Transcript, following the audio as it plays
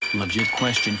Legit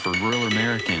question for rural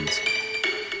Americans.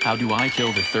 How do I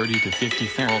kill the 30 to 50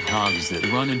 feral hogs that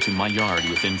run into my yard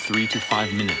within 3 to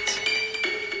 5 minutes?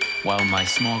 While my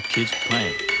small kids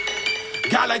play.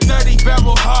 Got like 30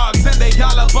 feral hogs and they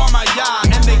all up on my yard.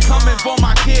 And they coming for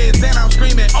my kids and I'm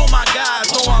screaming, oh my God.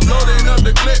 So I'm loading up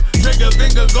the clip, trigger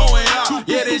finger going up.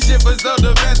 Yeah, this shit for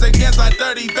self-defense against like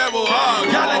 30 feral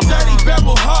hogs. Got like 30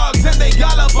 feral hogs and they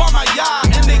all up on my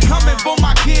yard. And they coming for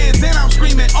my kids and I'm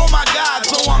screaming, oh my God.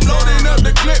 So I'm loading up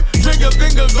the clip, trigger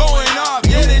finger going up.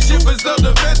 Yeah, this shit for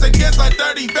self-defense against like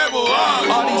 30 feral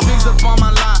hogs. All these things up on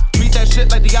my line. Treat that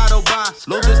shit like the Autobahn.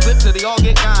 Load this clip till they all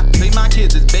get gone. Say my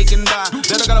kids is bacon dime.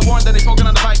 Then I got a warrant that they smoking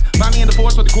on the pipe. Find me in the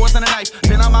forest with the course and a knife.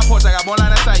 Stand on my porch, I got one line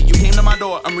of sight. You came to my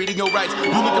door, I'm reading your rights. You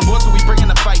looking bored, so we bringing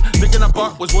the fight. Picking up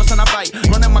bark was worse than a bite.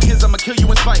 Running my kids, I'ma kill you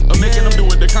in spite. Or making them do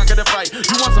it to conquer the fight.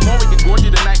 You want some more, we can gorge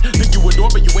you tonight. Think you adore,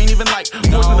 but you ain't even like.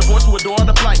 Forcing the force to adore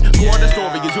the plight. Core of the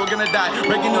story is you're gonna die.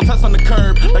 Breaking your tusk on the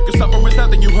curb. Like you're suffering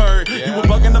something you heard. You were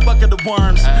bugging the bucket of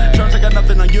worms. Germs, I got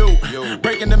nothing on you.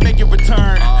 Breaking to make it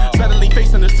return. Suddenly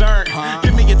facing the stern.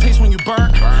 Give me a taste when you burn.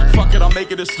 Fuck it, I'll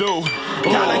make it a stew.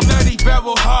 Got like 30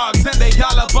 feral hogs and they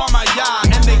all up on my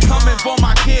yard. And they coming for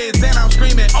my kids and I'm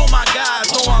screaming, oh my God.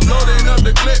 So I'm loading up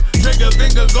the clip, trigger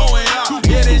finger going up.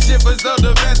 Yeah, this shit for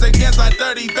self-defense against like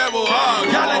 30 feral hogs.